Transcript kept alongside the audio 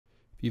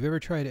If you've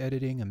ever tried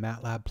editing a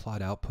MATLAB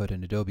plot output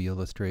in Adobe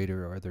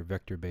Illustrator or other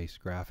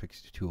vector-based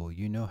graphics tool,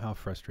 you know how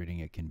frustrating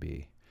it can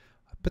be.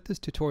 I put this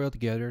tutorial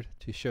together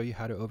to show you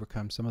how to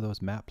overcome some of those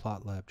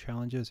matplotlib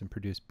challenges and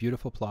produce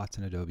beautiful plots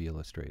in Adobe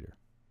Illustrator.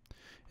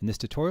 In this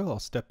tutorial, I'll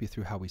step you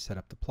through how we set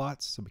up the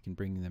plots so we can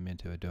bring them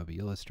into Adobe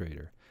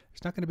Illustrator.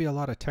 There's not going to be a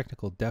lot of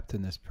technical depth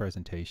in this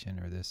presentation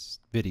or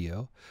this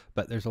video,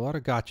 but there's a lot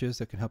of gotchas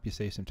that can help you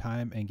save some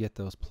time and get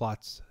those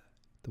plots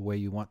the way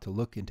you want to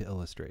look into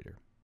Illustrator.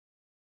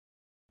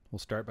 We'll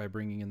start by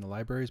bringing in the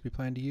libraries we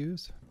plan to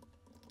use.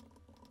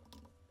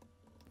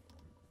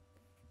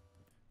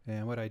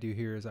 And what I do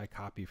here is I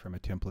copy from a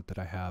template that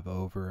I have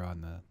over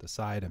on the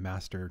side, a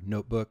master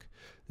notebook.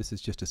 This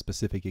is just a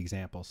specific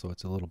example, so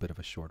it's a little bit of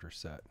a shorter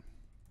set.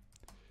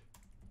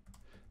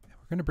 And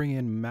we're going to bring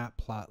in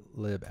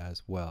matplotlib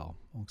as well.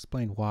 I'll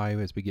explain why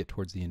as we get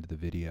towards the end of the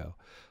video.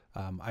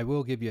 I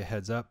will give you a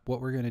heads up.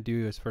 What we're going to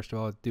do is, first of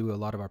all, do a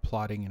lot of our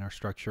plotting and our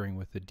structuring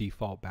with the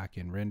default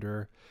backend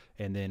renderer,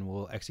 and then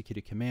we'll execute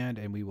a command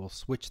and we will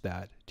switch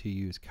that to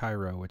use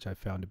Cairo, which I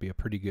found to be a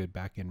pretty good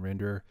backend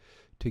renderer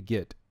to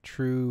get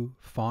true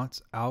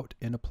fonts out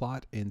in a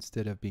plot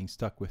instead of being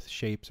stuck with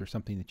shapes or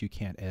something that you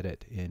can't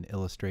edit in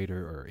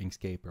Illustrator or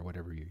Inkscape or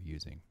whatever you're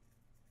using.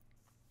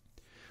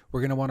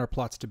 We're going to want our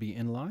plots to be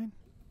inline,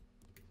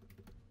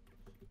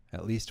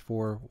 at least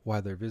for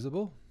while they're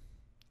visible.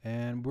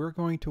 And we're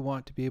going to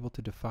want to be able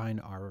to define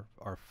our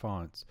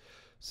fonts.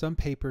 Some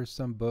papers,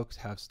 some books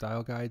have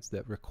style guides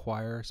that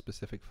require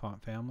specific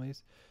font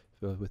families.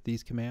 So with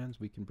these commands,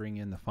 we can bring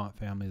in the font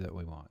family that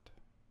we want.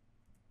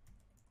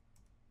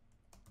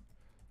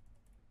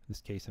 In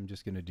this case, I'm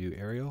just going to do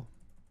Arial.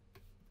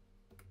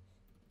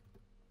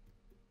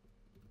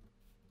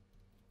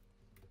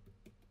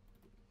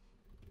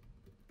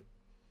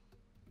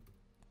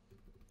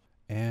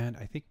 And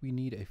I think we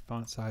need a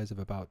font size of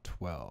about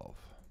 12.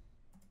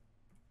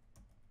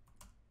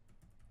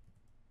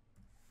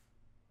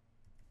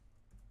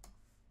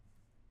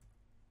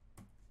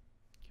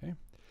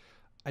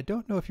 I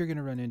don't know if you're going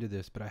to run into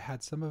this, but I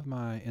had some of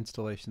my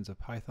installations of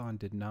Python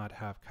did not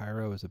have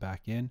Cairo as a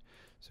backend.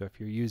 So if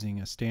you're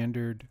using a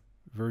standard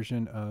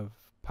version of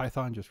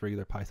Python, just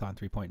regular Python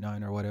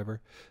 3.9 or whatever,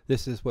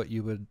 this is what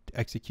you would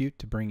execute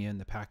to bring in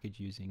the package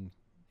using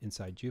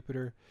inside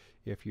Jupyter.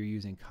 If you're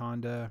using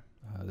Conda,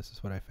 this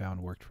is what I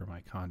found worked for my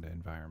Conda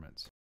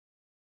environments.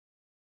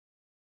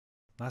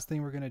 Last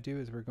thing we're going to do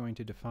is we're going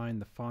to define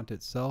the font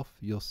itself.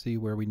 You'll see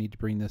where we need to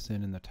bring this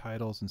in the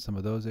titles and some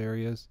of those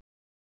areas,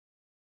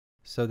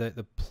 so that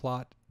the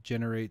plot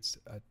generates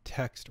a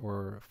text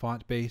or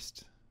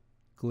font-based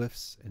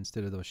glyphs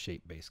instead of those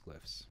shape-based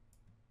glyphs.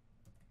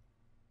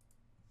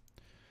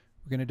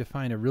 We're going to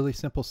define a really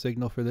simple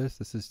signal for this.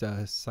 This is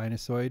a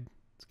sinusoid.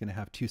 It's going to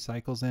have 2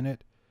 cycles in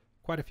it,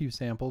 quite a few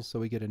samples, so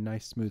we get a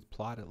nice smooth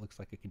plot. It looks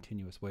like a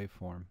continuous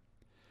waveform.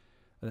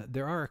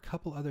 There are a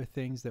couple other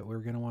things that we're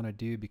going to want to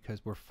do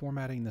because we're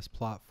formatting this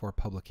plot for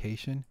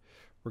publication.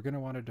 We're going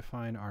to want to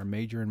define our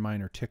major and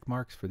minor tick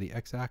marks for the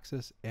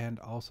x-axis and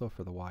also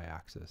for the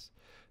y-axis.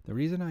 The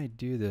reason I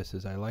do this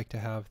is I like to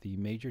have the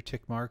major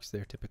tick marks.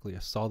 They're typically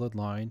a solid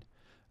line,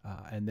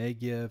 and they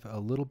give a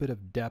little bit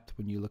of depth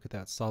when you look at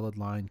that solid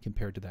line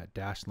compared to that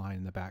dashed line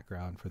in the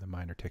background for the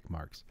minor tick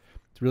marks.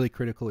 It's really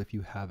critical if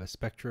you have a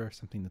spectra,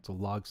 something that's a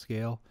log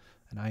scale,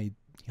 and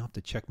you'll have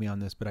to check me on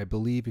this, but I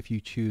believe if you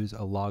choose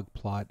a log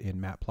plot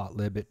in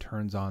matplotlib, it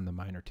turns on the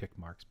minor tick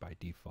marks by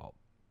default.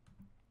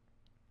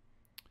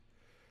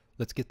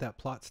 Let's get that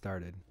plot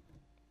started.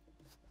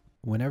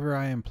 Whenever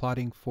I am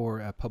plotting for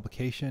a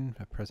publication,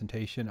 a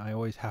presentation, I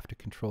always have to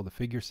control the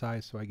figure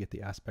size so I get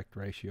the aspect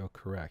ratio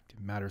correct.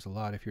 It matters a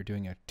lot if you're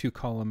doing a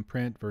 2-column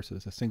print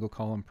versus a single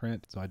column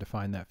print, so I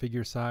define that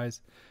figure size.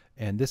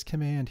 And this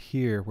command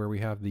here where we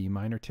have the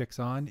minor ticks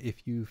on,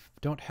 if you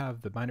don't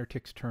have the minor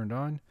ticks turned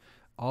on,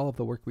 all of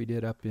the work we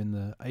did up in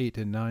the 8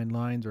 and 9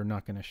 lines are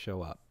not going to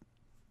show up.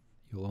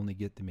 You'll only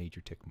get the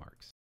major tick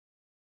marks.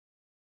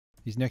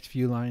 These next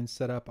few lines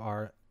set up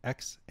our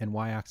X and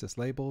Y axis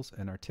labels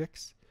and our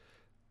ticks.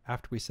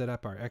 After we set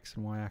up our X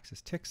and Y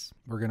axis ticks,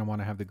 we're going to want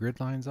to have the grid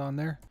lines on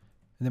there.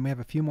 And then we have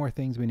a few more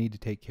things we need to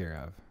take care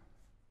of.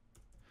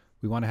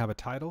 We want to have a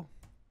title,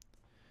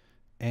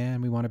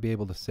 and we want to be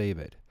able to save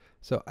it.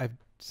 So I've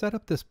set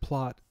up this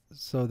plot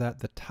so that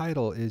the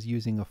title is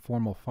using a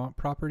formal font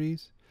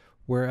properties,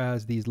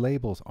 whereas these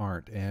labels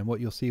aren't. And what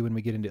you'll see when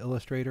we get into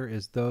Illustrator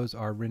is those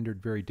are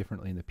rendered very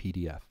differently in the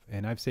PDF.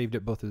 And I've saved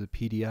it both as a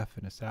PDF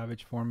and a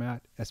Savage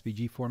format,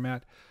 SVG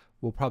format.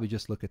 We'll probably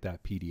just look at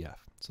that PDF.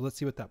 So let's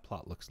see what that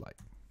plot looks like.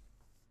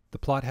 The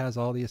plot has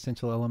all the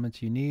essential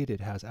elements you need.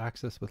 It has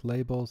axis with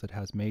labels. It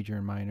has major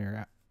and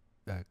minor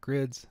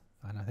grids.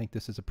 And I think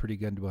this is a pretty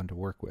good one to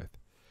work with.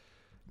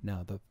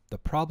 Now the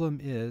problem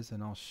is,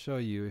 and I'll show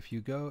you, if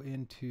you go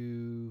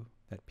into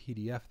that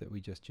PDF that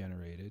we just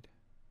generated,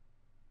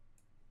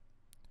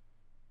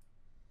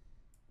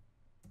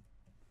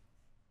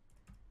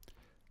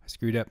 I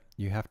screwed up.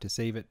 You have to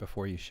save it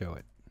before you show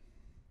it.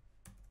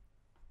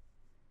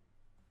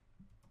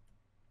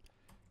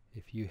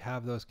 If you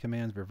have those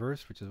commands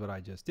reversed, which is what I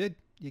just did,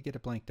 you get a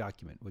blank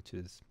document, which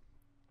is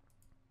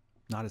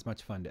Not as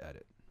much fun to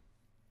edit.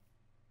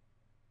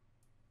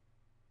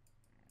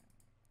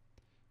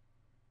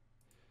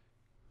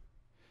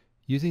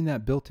 Using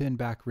that built-in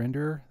back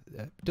renderer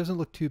doesn't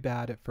look too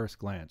bad at first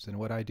glance. And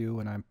what I do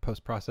when I'm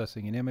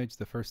post-processing an image,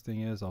 the first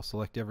thing is I'll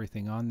select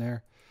everything on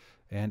there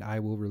and I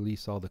will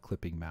release all the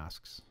clipping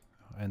masks.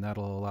 And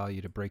that'll allow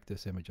you to break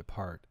this image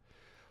apart.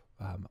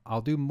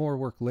 I'll do more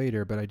work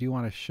later, but I do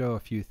want to show a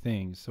few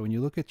things. So when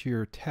you look at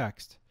your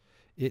text,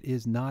 it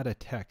is not a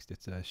text,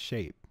 it's a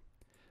shape.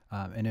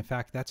 And in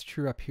fact, that's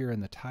true up here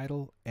in the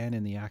title and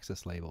in the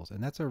axis labels.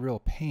 And that's a real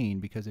pain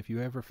because if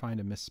you ever find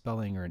a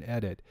misspelling or an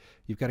edit,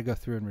 you've got to go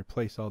through and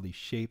replace all these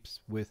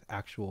shapes with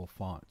actual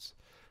fonts.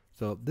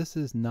 So this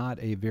is not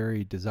a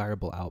very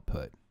desirable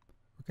output.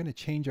 We're going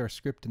to change our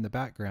script in the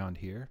background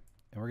here,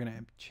 and we're going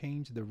to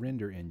change the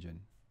render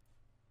engine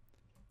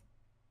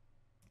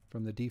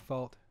from the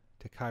default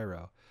to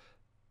Cairo.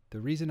 The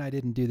reason I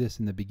didn't do this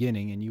in the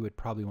beginning, and you would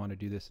probably want to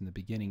do this in the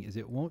beginning, is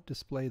it won't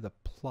display the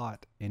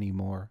plot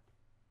anymore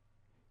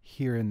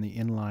here in the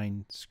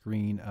inline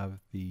screen of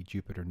the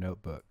Jupyter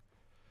Notebook.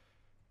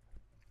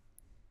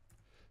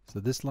 So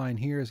this line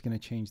here is going to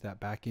change that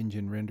back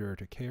engine renderer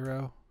to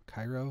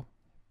Cairo.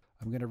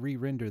 I'm going to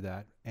re-render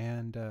that,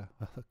 and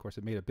well, of course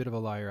it made a bit of a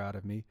liar out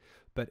of me,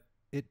 but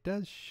it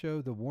does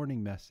show the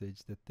warning message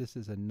that this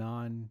is a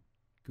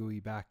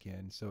non-GUI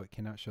backend, so it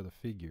cannot show the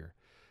figure.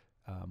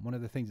 One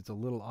of the things that's a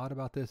little odd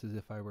about this is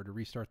if I were to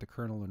restart the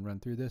kernel and run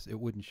through this, it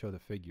wouldn't show the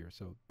figure.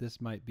 So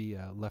this might be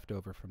a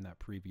leftover from that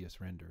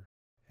previous render.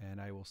 And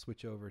I will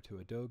switch over to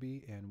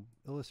Adobe and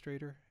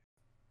Illustrator.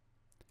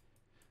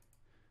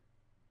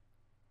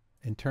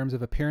 In terms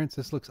of appearance,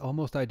 this looks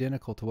almost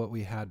identical to what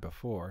we had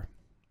before.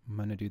 I'm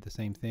going to do the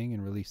same thing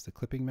and release the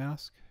clipping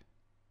mask.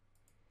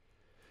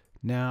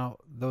 Now,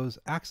 those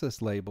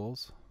axis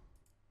labels,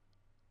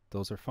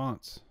 those are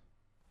fonts.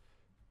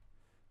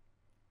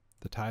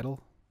 The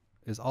title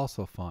is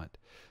also font.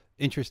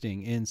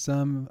 Interesting, in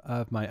some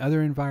of my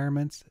other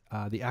environments,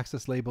 the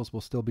axis labels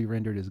will still be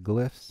rendered as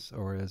glyphs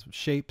or as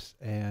shapes,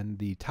 and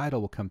the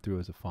title will come through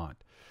as a font.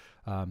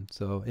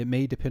 So it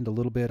may depend a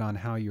little bit on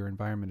how your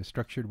environment is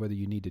structured, whether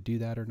you need to do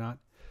that or not.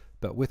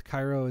 But with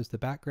Cairo as the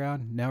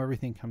background, now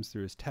everything comes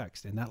through as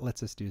text, and that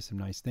lets us do some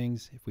nice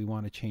things. If we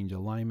want to change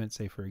alignment,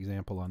 say for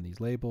example on these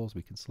labels,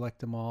 we can select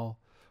them all,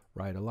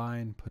 right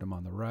align, put them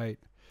on the right,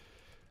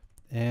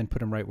 and put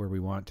them right where we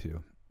want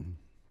to.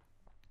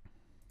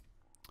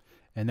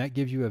 And that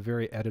gives you a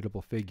very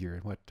editable figure.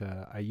 And what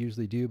I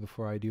usually do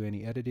before I do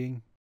any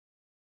editing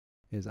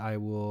is I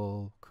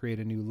will create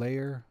a new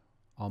layer.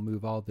 I'll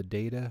move all the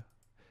data.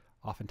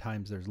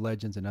 Oftentimes there's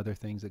legends and other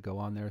things that go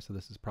on there, so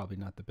this is probably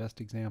not the best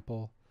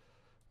example.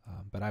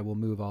 But I will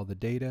move all the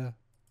data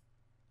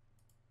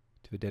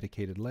to a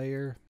dedicated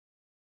layer.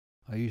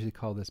 I usually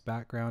call this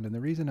background, and the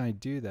reason I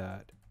do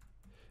that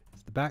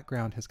is the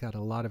background has got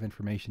a lot of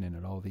information in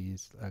it, all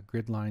these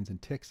grid lines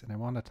and ticks, and I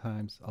want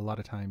to a lot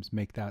of times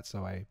make that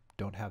so I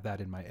don't have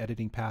that in my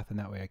editing path, and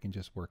that way I can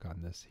just work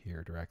on this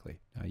here directly.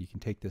 Now you can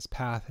take this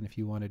path, and if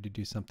you wanted to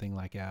do something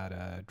like add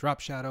a drop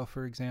shadow,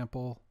 for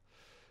example,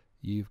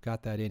 you've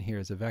got that in here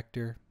as a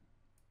vector.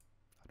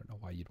 I don't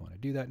know why you'd want to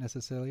do that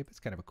necessarily, but it's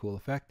kind of a cool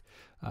effect.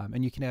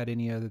 And you can add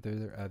any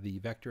other of the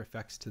vector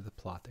effects to the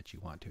plot that you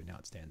want to. Now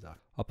it stands out.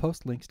 I'll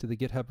post links to the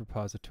GitHub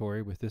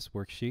repository with this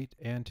worksheet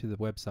and to the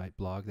website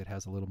blog that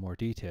has a little more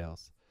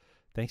details.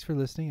 Thanks for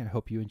listening. I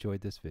hope you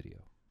enjoyed this video.